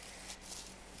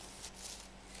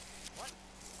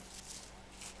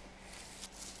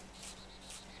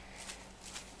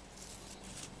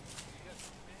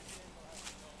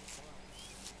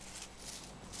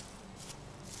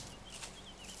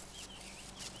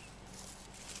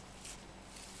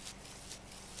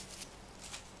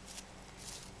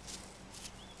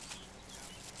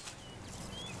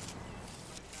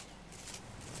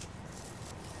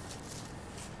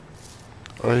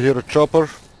 I hear a chopper.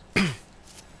 It's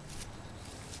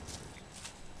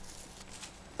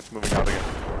moving out again.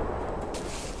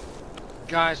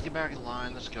 Guys, get back in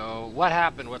line. Let's go. What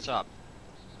happened? What's up?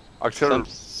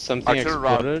 Something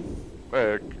exploded.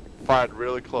 Fired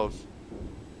really close.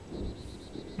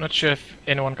 Not sure if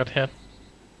anyone got hit.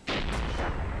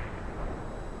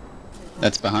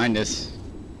 That's behind us.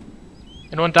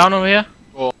 Anyone down over here?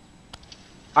 Cool.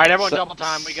 Alright, everyone double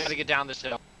time. We gotta get down this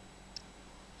hill.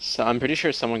 So I'm pretty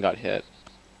sure someone got hit.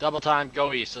 Double time,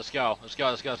 go east. Let's go. Let's go,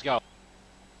 let's go, let's go.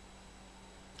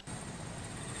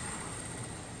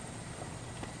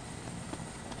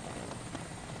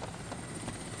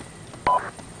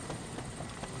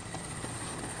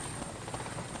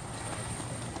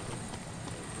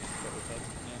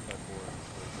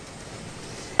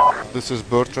 This is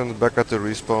Bertrand back at the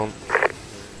respawn.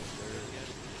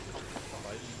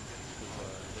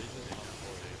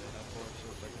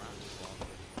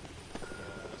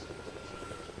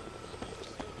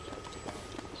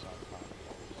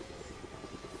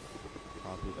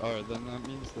 Oh, then that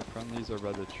means the friendlies are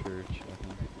by the church, I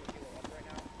think.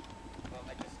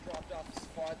 I just dropped off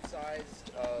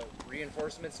squad-sized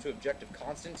reinforcements to Objective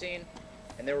Constantine,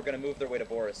 and they were going to move their way to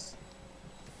Boris.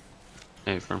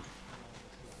 Hey, firm.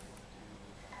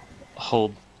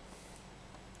 Hold.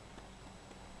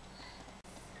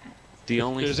 The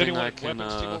only Is thing anyone I at can,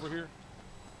 weapons team over here?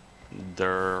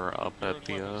 they're up at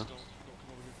the,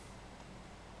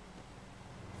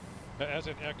 As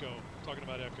in Echo. Talking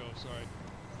about Echo, sorry.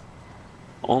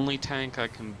 only tank I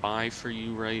can buy for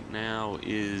you right now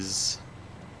is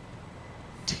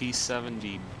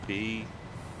T70B.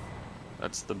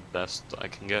 That's the best I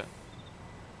can get.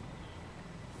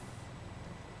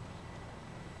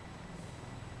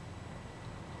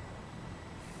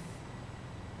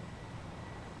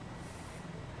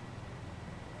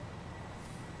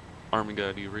 Army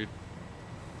guy, do you read?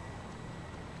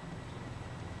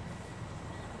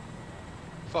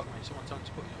 Fuck me, someone tell me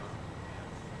to put you on.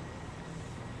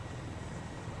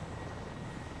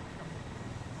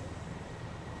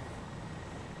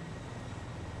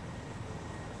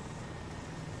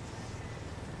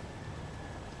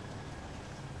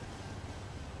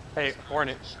 Hey,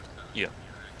 Hornet. Yeah.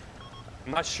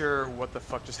 I'm not sure what the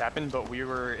fuck just happened, but we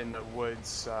were in the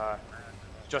woods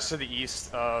just to the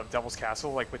east of Devil's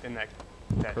Castle, like within that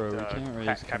Bro, we can't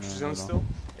raise capture command zone at all. still,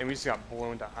 and we just got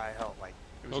blown to high hell. Like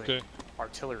it was Okay. like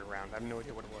artillery round. I have no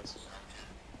idea what it was.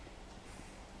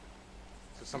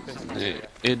 So something.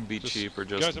 It'd be cheaper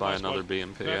just guys to in buy my another squad,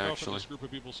 BMP back off of actually. this group of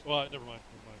people. Oh, never mind.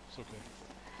 It's okay.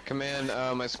 Command,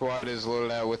 my squad is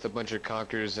loaded out with a bunch of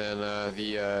Conkers and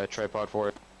the tripod for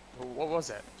it. What was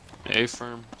that?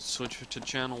 A-firm, switch to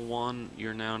channel 1,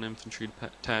 you're now an infantry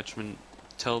detachment.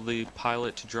 Tell the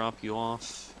pilot to drop you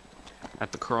off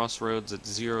at the crossroads at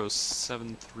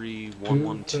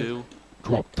 073112.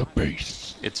 Drop the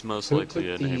base. It's most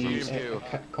likely an Abrams.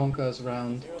 Conkers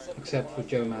around, except for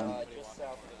Joe Man.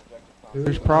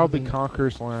 There's probably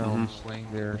Conqueror's Lounge laying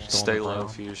there. Stay low,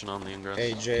 fusion on the ingress.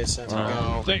 Hey, Jason.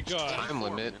 Oh, thank God. Time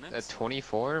limit at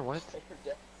 24? What?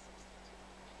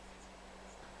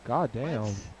 God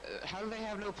damn. How do they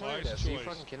have no player deaths? Are you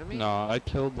fucking kidding me? No, I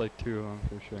killed like 2 of them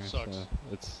for sure. Sucks. So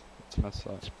it's messed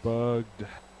up. It's bugged.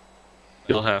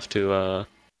 You'll have to,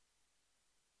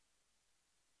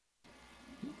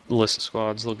 list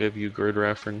squads, they'll give you grid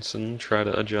reference and try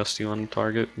to adjust you on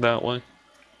target that way.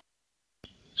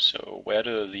 So where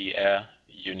do the air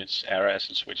units, air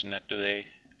assets switch net, do they?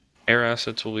 Air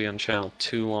assets will be on channel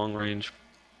 2 long range.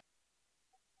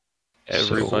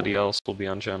 Everybody else will be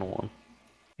on channel 1.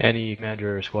 Any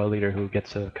commander or squad leader who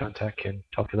gets a contact can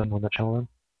talk to them on the channel then?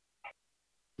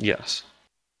 Yes.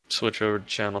 Switch over to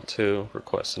channel 2,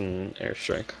 request an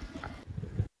airstrike.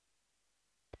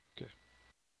 Okay.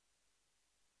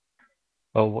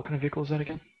 Oh, what kind of vehicle is that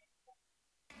again?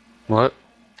 What?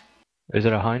 Is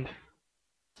it a Hind?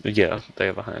 Yeah, they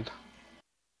have a Hind.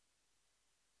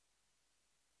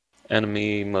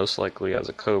 Enemy most likely has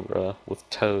a Cobra with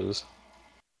toes,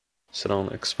 so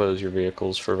don't expose your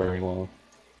vehicles for very long.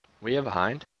 We have a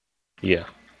Hind? Yeah.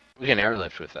 We can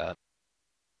airlift with that.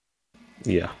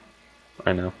 Yeah,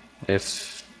 I know.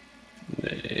 If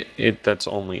that's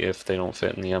only if they don't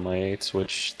fit in the MI8s,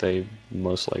 which they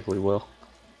most likely will.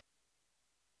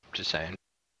 Just saying.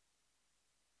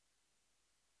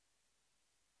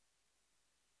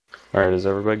 Alright, is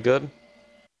everybody good?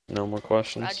 No more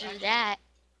questions? Roger that.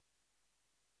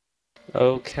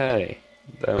 Okay,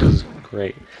 that was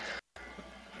great.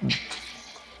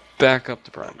 Back up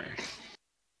to primary.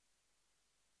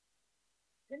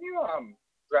 Can you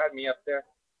drive me up there?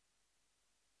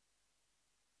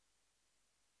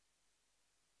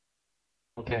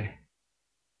 Okay.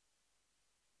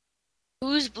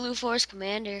 Who's Blue Force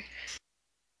commander?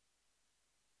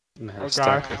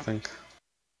 Stack, I think.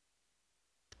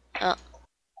 Oh.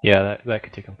 Yeah, that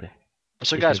could take a bit.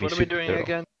 So It's guys, gonna what be are we super doing thorough.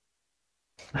 again?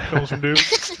 Kill some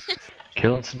dudes.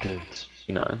 Killing some dudes.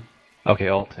 9. Okay,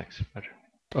 all tanks. Roger.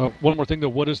 One more thing though,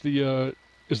 what is the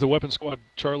weapon squad?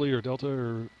 Charlie or Delta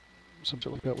or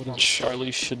something like that? What is it?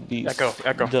 Charlie should be Echo.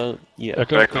 Yeah.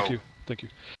 Echo. Thank you.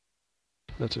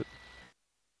 That's it.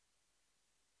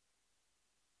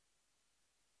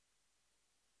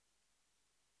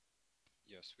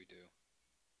 Yes, we do.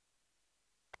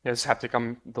 Yeah, this is Haptic.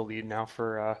 I'm the lead now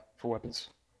for weapons.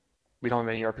 We don't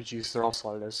have any RPGs. They're all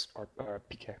slotted as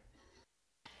PK.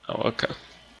 Oh, okay.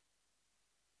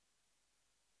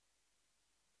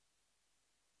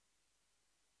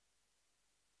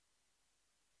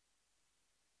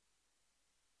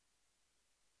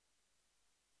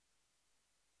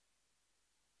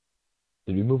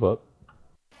 Did we move up?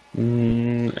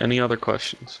 Any other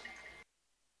questions?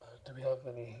 Do we have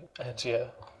any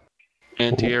anti-air?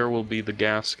 Anti-air will be the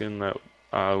Gaskin that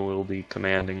I will be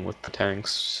commanding with the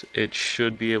tanks. It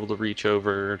should be able to reach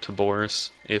over to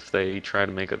Boris if they try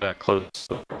to make it that close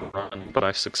to the run, but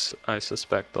I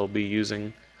suspect they'll be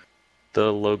using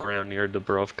the low ground near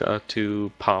Dubrovka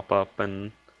to pop up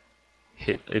and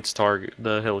hit its target,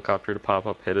 the helicopter to pop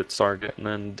up, hit its target, and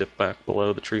then dip back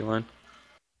below the tree line.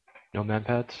 No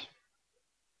manpads?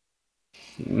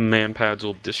 Manpads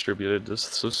will distribute it to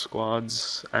the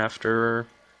squads after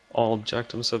all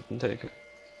objectives have been taken.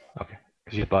 Okay.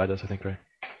 Because you buy those, I think, right?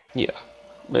 Yeah.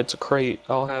 It's a crate.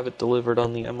 I'll have it delivered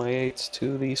on the MI8s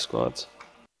to these squads.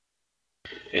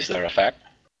 Is there a fact?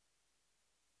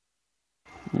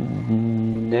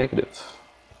 Negative.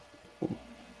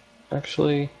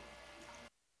 Actually,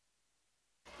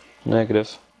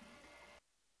 negative.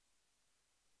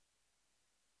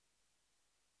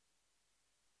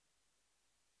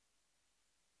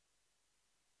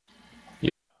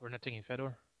 We're not taking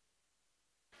Fedor?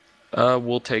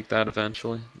 We'll take that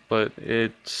eventually, but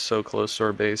it's so close to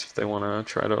our base. If they want to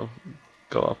try to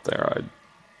go up there, I'd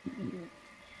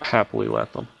happily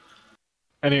let them.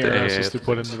 Any air assets to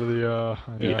put into the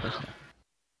yeah.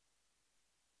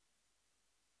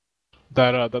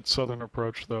 That southern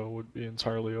approach though would be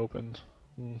entirely open.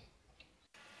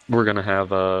 We're gonna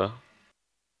have I'm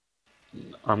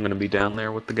gonna be down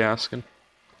there with the Gaskin.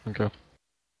 Okay.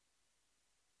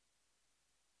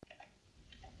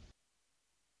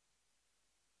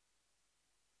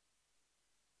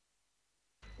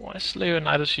 Why is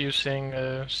Leonidas using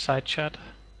side chat?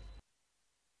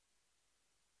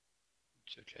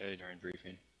 It's okay during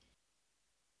briefing.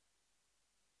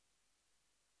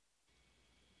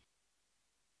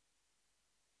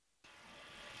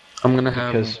 I'm gonna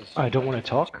have... Because I don't want to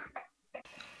talk.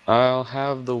 I'll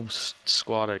have the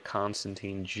squad at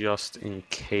Constantine just in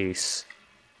case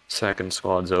second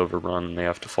squad's overrun and they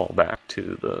have to fall back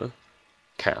to the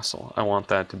castle. I want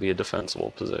that to be a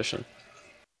defensible position.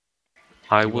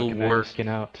 I will work...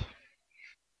 out.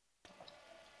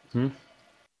 Hmm?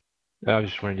 I was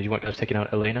just wondering, did you want us taking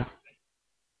out Elena?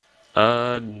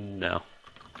 No.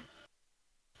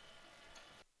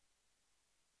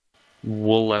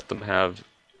 We'll let them have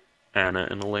Anna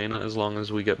and Elena as long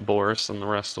as we get Boris and the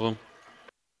rest of them.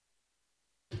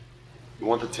 You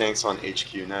want the tanks on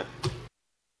HQ net?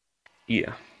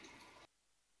 Yeah.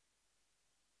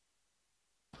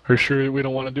 Are you sure we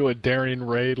don't want to do a daring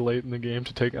raid late in the game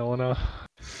to take Elena?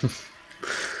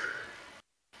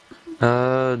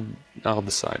 I'll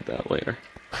decide that later.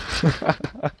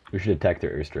 We should attack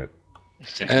their airstrip.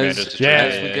 As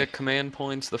we get command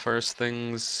points, the first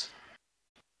things...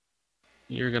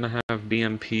 You're gonna have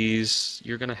BMPs.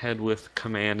 You're gonna head with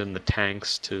command and the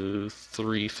tanks to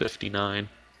 359.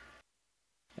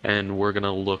 And we're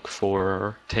gonna look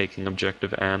for taking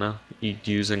objective Anna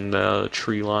using the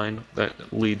tree line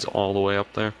that leads all the way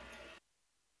up there.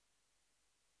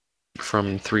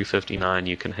 From 359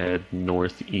 you can head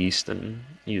northeast and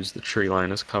use the tree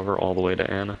line as cover all the way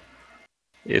to Anna.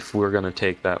 If we're gonna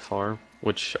take that far,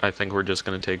 which I think we're just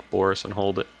gonna take Boris and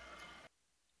hold it.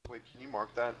 Wait, can you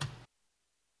mark that?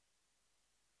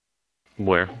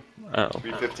 Where? Oh.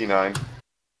 359.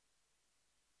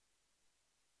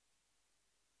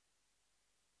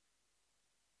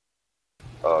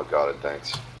 Oh, got it,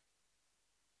 thanks.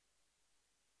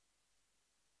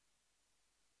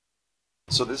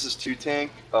 So this is 2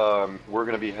 tank. We're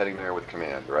going to be heading there with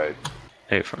command, right?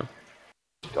 A-firm.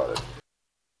 Got it.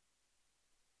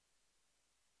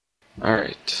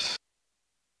 Alright.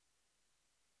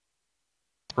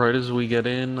 Right as we get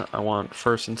in, I want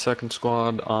first and second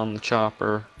squad on the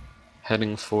chopper,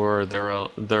 heading for their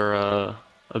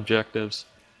objectives.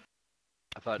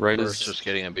 I thought right first was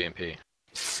getting a BMP.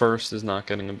 First is not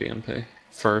getting a BMP.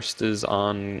 First is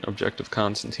on objective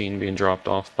Constantine being dropped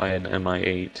off by an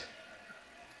MI8.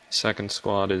 Second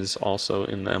squad is also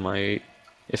in the MI8.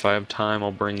 If I have time,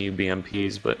 I'll bring you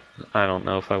BMPs, but I don't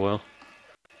know if I will.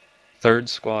 Third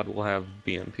squad will have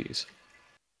BMPs.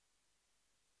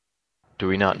 Do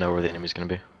we not know where the enemy's going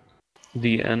to be?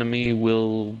 The enemy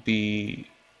will be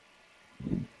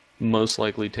most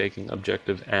likely taking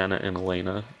objective Anna and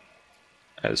Elena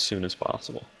as soon as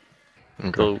possible.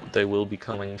 Okay. Though they will be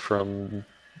coming from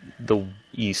the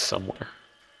east somewhere.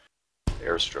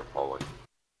 Airstrip hallway.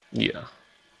 Yeah.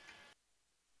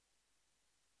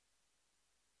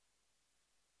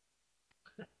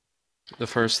 The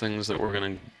first things that we're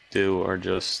going to do are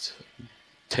just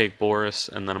take Boris,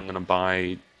 and then I'm going to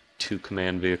buy 2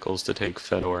 command vehicles to take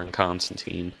Fedor and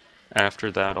Constantine.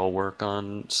 After that, I'll work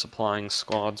on supplying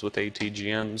squads with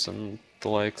ATGMs and the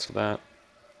likes of that.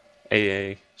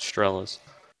 AA, Strellas.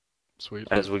 Sweet.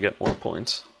 As we get more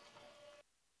points.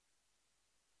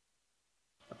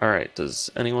 Alright, does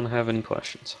anyone have any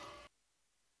questions?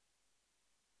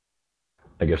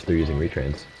 I guess they're using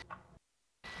retrains.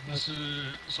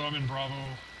 So I'm in Bravo,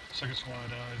 second squad.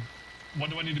 What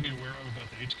do I need to be aware of about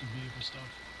the HQ vehicle stuff?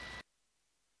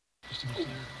 Just to be clear.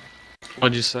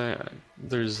 What'd you say?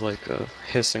 There's like a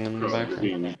hissing in the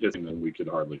background. Hissing, then we could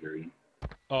hardly hear you.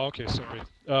 Oh, okay, sorry.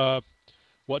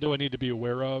 What do I need to be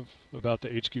aware of about the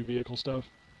HQ vehicle stuff?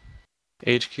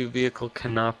 HQ vehicle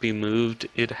cannot be moved.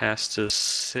 It has to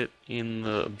sit in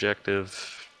the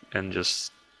objective and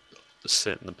just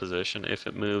sit in the position. If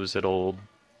it moves, it'll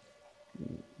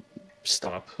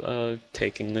stop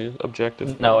taking the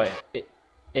objective. No,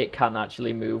 it can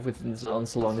actually move within the zone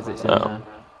so long as it's in there.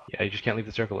 Yeah, you just can't leave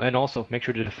the circle. And also, make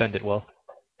sure to defend it well.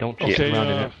 Don't just Okay, run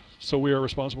in it. so we are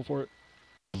responsible for it?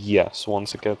 Yes,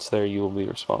 once it gets there, you will be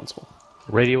responsible.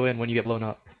 Radio in when you get blown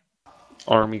up.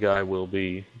 Army guy will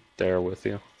be there with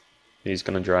you. He's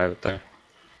going to drive it there.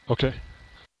 Okay.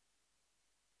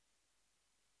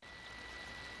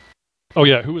 Oh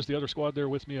yeah, who was the other squad there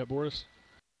with me at Boris?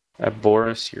 At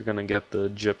Boris, you're going to get the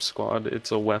JIP squad.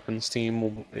 It's a weapons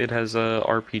team. It has a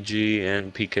RPG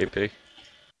and PKP.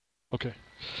 Okay.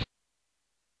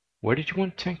 Where did you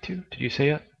want tank to? Did you say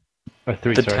it? Or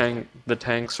 3, The sorry.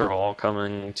 tanks are all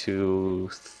coming to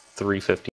 350